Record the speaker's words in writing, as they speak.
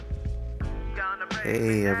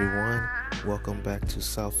Hey everyone, welcome back to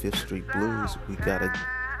South Fifth Street Blues. We got a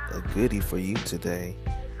goodie for you today.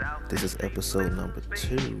 This is episode number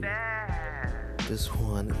 2. This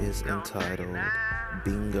one is entitled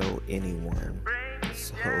Bingo Anyone.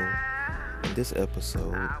 So, in this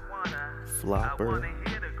episode, Flopper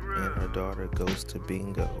and her daughter goes to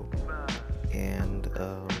bingo, and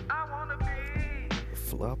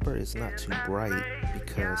Flopper is not too bright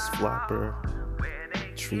because Flopper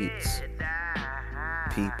treats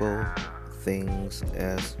people, things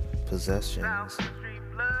as possessions.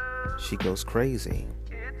 She goes crazy.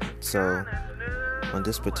 So, on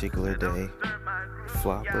this particular day,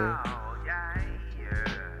 Flopper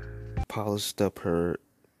polished up her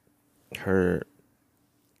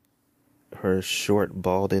short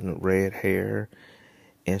balding red hair,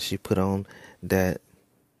 and she put on that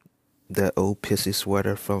old pissy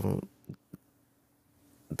sweater from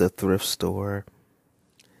the thrift store.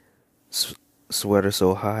 Sweater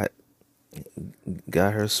so hot,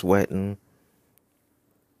 got her sweating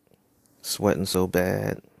so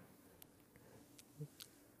bad.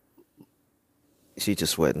 She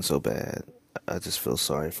just sweating so bad. I just feel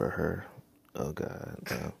sorry for her. Oh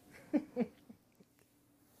God.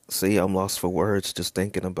 See, I'm lost for words just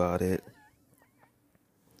thinking about it.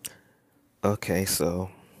 Okay, so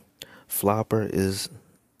Flopper is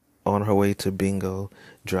on her way to bingo,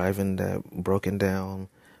 driving that broken down,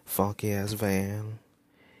 funky ass van,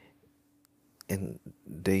 and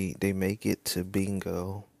they make it to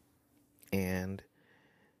bingo, and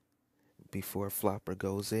before Flopper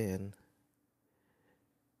goes in,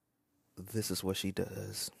 this is what she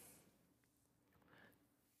does.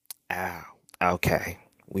 Ow. Okay,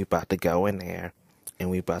 we about to go in there, and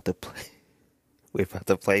we about to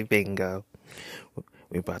play bingo.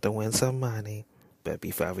 We about to win some money, but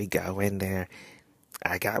before we go in there,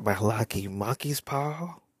 I got my lucky monkey's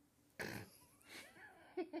paw.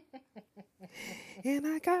 And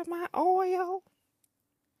I got my oil.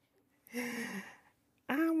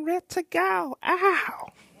 I'm ready to go.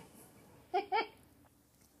 Ow.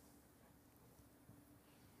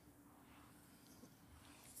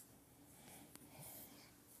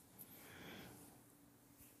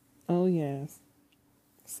 Oh, yes.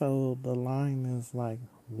 So the line is like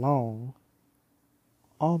long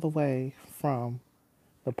all the way from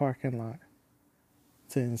the parking lot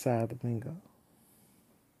to inside the bingo.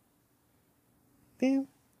 Then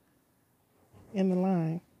in the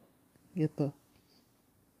line, get the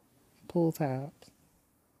pull tabs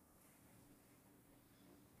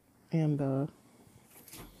and the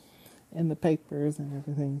papers and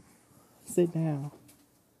everything. Sit down.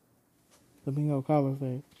 The bingo caller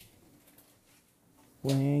says,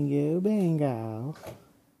 when you bingo,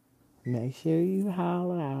 make sure you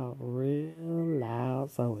holler out real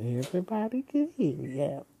loud so everybody can hear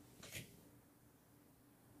you.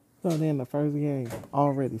 So then the first game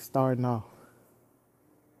already starting off.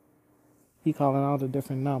 He calling all the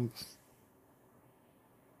different numbers.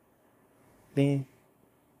 Then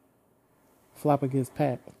Flopper gets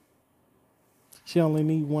packed. She only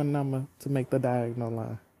need one number to make the diagonal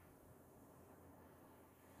line.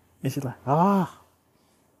 And she's like, all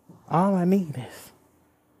I need is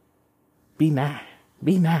B9.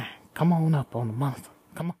 B9. Come on up on the monster.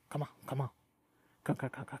 Come on. Come.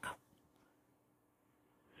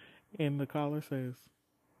 And the caller says,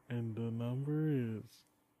 and the number is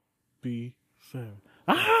B7.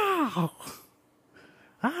 Oh,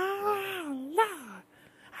 Lord.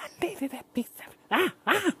 I needed that B7.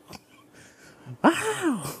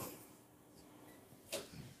 Oh.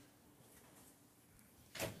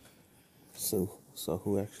 So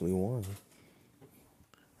who actually won?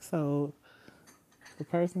 So the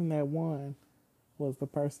person that won was the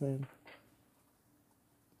person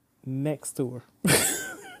next to her.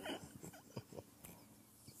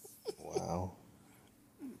 Wow.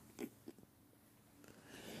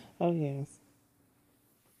 Oh, yes.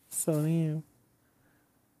 So then,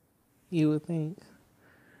 you would think,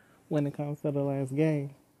 when it comes to the last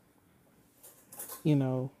game,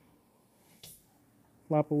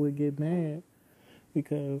 Flopper would get mad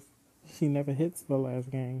because she never hits the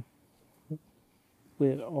last game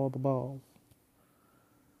with all the balls.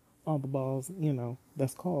 All the balls,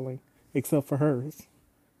 that's calling, except for hers.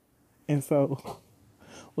 And so,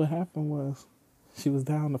 what happened was, she was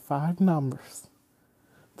down to 5 numbers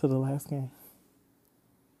to the last game.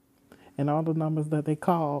 And all the numbers that they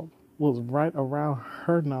called was right around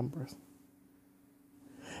her numbers.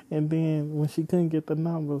 And then when she couldn't get the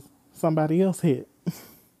numbers, somebody else hit.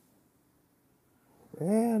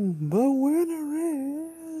 And the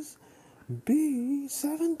winner is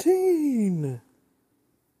B17.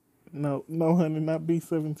 No, honey, not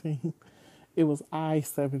B17. It was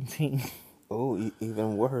I-17. Oh,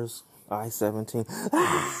 even worse. I-17.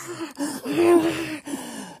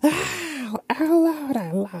 Oh, Lord,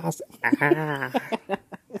 I lost.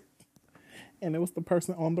 And it was the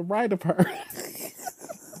person on the right of her.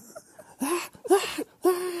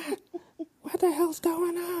 What the hell's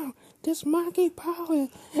going on? This monkey paw is...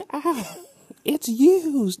 Ow. It's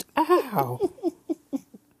used. Ow.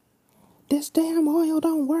 This damn oil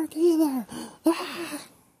don't work either.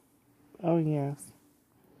 Oh, yes.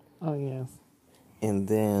 Oh, yes. And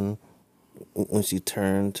then when she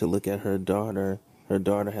turned to look at her daughter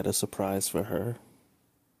had a surprise for her.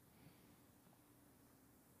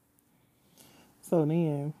 So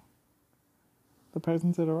then, the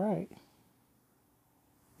person to the right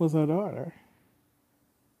was her daughter.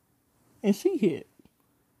 And she hit.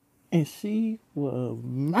 And she was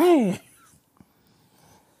mad.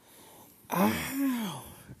 Ow.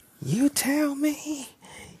 You tell me.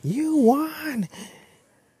 You won.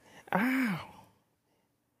 Ow.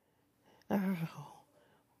 Ow.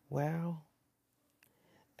 Well,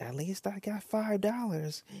 at least I got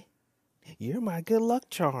 $5. You're my good luck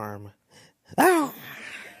charm. Ow.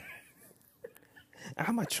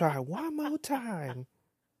 I'm going to try one more time.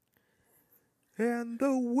 And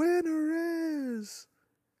the winner is...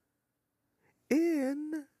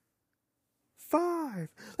 in 5.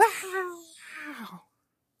 Ow!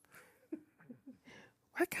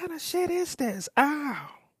 What kind of shit is this? Ow!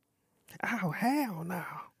 Oh, hell no.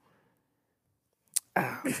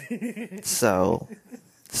 Ow. So,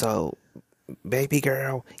 baby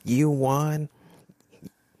girl, you won.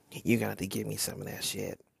 You got to give me some of that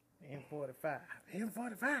shit. N45.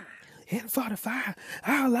 N45. N45.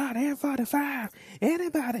 Oh, Lord, N45.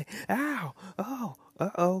 Anybody? Ow. Oh,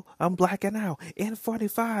 uh-oh. I'm blacking out.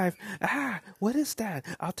 N45. What is that?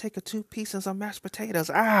 I'll take 2 pieces of mashed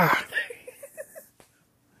potatoes.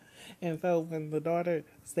 And so when the daughter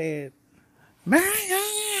said, "Man,"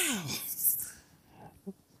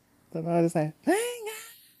 the daughter said, "Man,"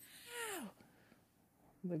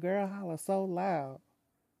 the girl hollered so loud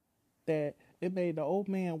that it made the old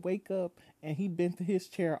man wake up, and he bent to his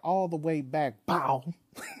chair all the way back. Bow.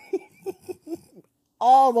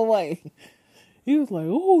 All the way. He was like,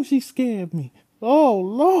 "Oh, she scared me. Oh,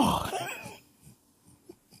 Lord."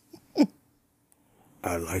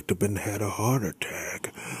 I'd like to been had a heart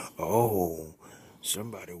attack. Oh,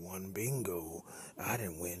 somebody won bingo. I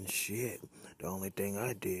didn't win shit. The only thing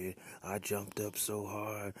I did, I jumped up so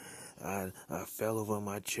hard, I fell over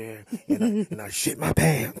my chair, and I shit my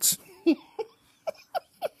pants.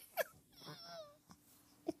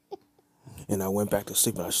 And I went back to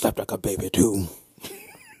sleep, and I slept like a baby, too.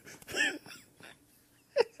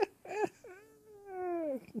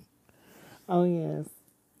 Oh, yes.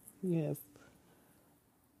 Yes.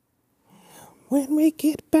 When we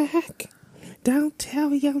get back, don't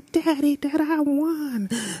tell your daddy that I won.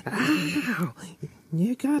 Ow.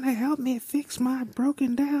 You're gonna help me fix my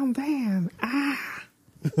broken down van.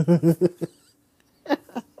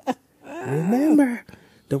 Remember,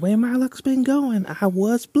 the way my luck's been going, I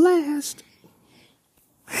was blessed.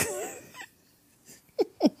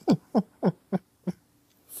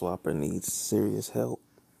 Flopper needs serious help.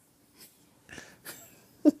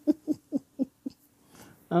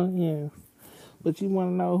 Oh, yeah. But you want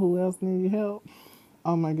to know who else needs help?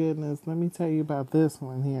 Oh, my goodness. Let me tell you about this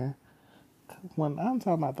one here. When I'm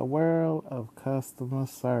talking about the world of customer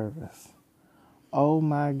service. Oh,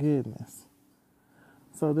 my goodness.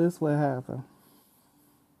 So this what happened.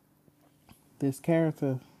 This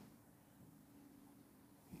character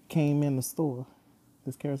came in the store.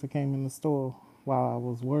 While I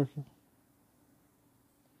was working.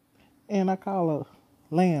 And I call her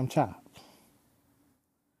Lamb Chop.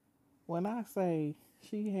 When I say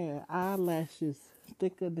she had eyelashes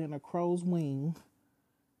thicker than a crow's wing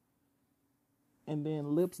and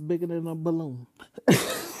then lips bigger than a balloon.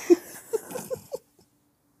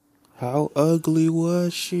 How ugly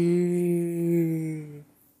was she?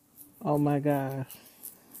 Oh my gosh.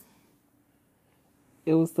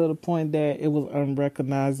 It was to the point that it was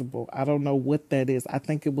unrecognizable. I don't know what that is. I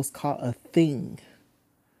think it was called a thing.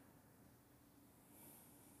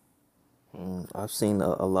 I've seen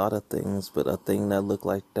a lot of things, but a thing that looked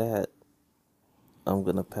like that, I'm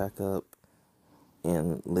gonna pack up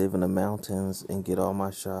and live in the mountains and get all my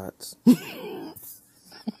shots.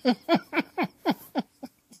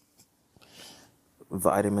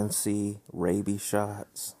 Vitamin C, rabies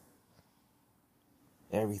shots,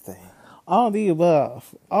 everything. All the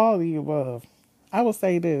above. All the above. I will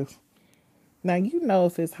say this. Now, you know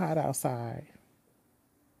if it's hot outside,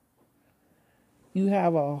 you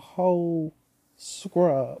have a whole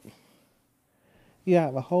scrub You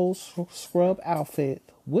have a whole scrub outfit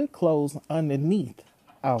with clothes underneath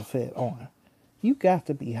outfit on. You got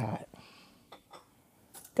to be hot.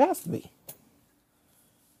 Got to be.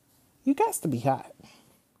 You got to be hot.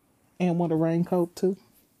 And with a raincoat too.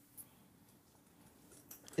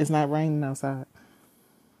 It's not raining outside.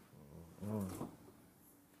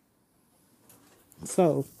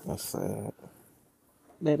 So. That's sad.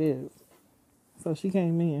 That is. So she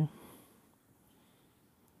came in.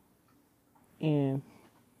 And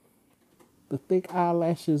the thick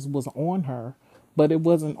eyelashes was on her, but it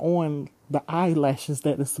wasn't on the eyelashes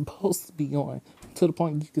that it's supposed to be on, to the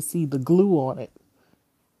point you could see the glue on it.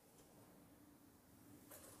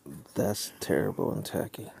 That's terrible and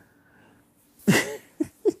tacky.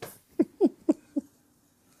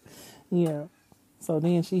 Yeah. So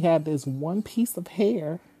then she had this one piece of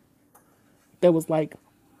hair that was like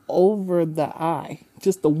over the eye.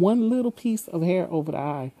 Just the one little piece of hair over the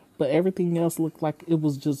eye. But everything else looked like it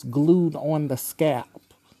was just glued on the scalp.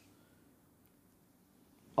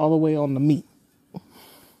 All the way on the meat.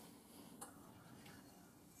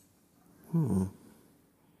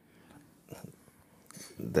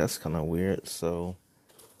 That's kind of weird. So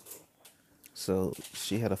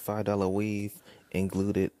she had a $5 weave and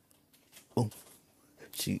glued it. Oh,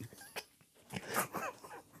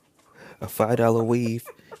 a $5 weave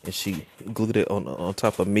and she glued it on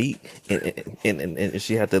top of meat and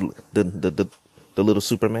she had the little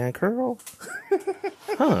Superman curl.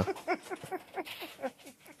 Huh.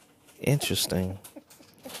 Interesting.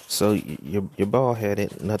 So you're bald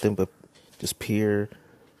headed, nothing but just pure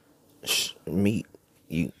meat.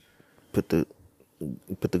 You put the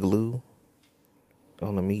glue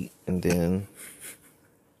on the meat, and then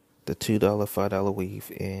the $2, $5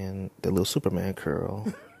 weave, and the little Superman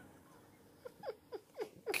curl.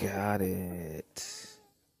 Got it.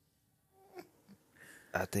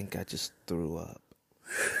 I think I just threw up.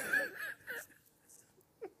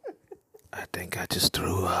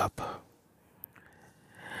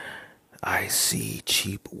 I see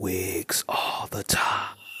cheap wigs all the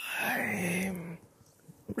time.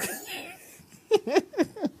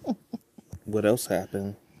 What else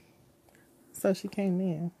happened? So she came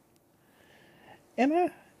in.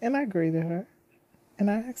 And I greeted her. And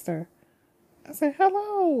I asked her, I said,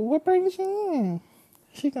 hello, what brings you in?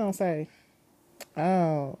 She gonna say,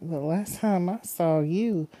 oh, the last time I saw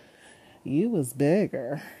you, you was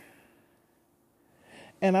bigger.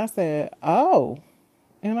 And I said, oh.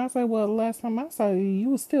 And I said, well, the last time I saw you, you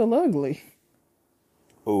was still ugly.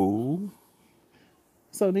 Oh.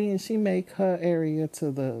 So then she make her area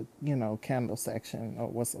to the, candle section or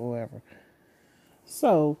whatsoever.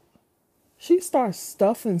 So she starts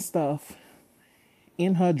stuffing stuff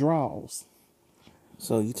in her drawers.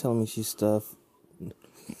 So you telling me she stuffed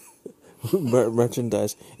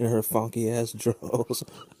merchandise in her funky ass drawers?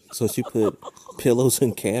 So she put pillows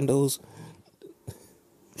and candles?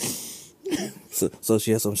 So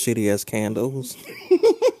she has some shitty ass candles?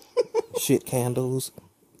 Shit candles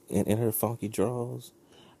in her funky drawers?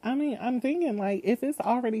 I mean, I'm thinking, like, if it's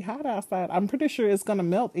already hot outside, I'm pretty sure it's going to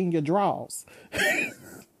melt in your drawers.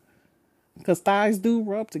 Because thighs do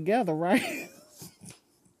rub together, right?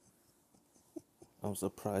 I'm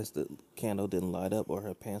surprised the candle didn't light up or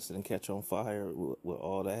her pants didn't catch on fire with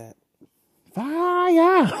all that.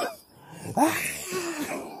 Fire!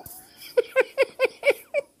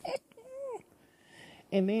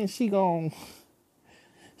 And then she gon'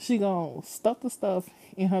 stuff the stuff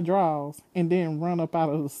in her drawers and then run up out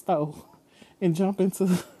of the stove and jump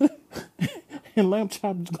into and Lamb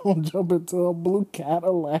Chop's gonna jump into a blue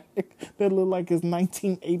Cadillac that look like it's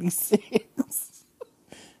 1986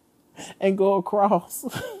 and go across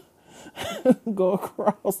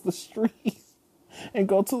the street and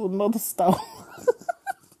go to another store.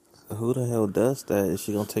 Who the hell does that? Is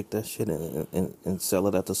she gonna take that shit and sell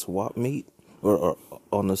it at the swap meet? Or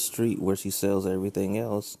on the street where she sells everything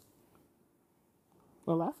else?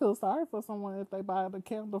 Well, I feel sorry for someone if they buy the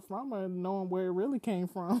candle from her knowing where it really came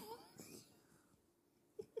from.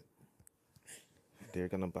 They're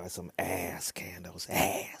gonna buy some ass candles.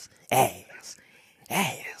 Ass.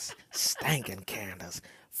 Stinking candles.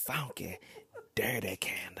 Funky, dirty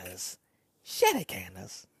candles. Shitty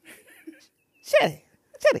candles.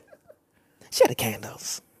 Shitty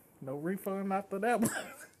candles. No refund after that one.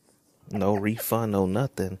 No refund, no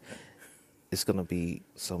nothing. It's gonna be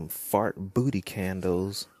some fart booty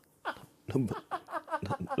candles. The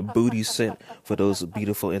booty scent for those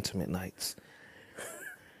beautiful intimate nights.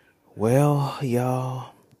 Well,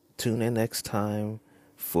 y'all, tune in next time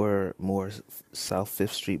for more South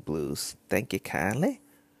Fifth Street Blues. Thank you kindly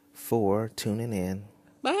for tuning in.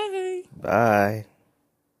 Bye. Bye.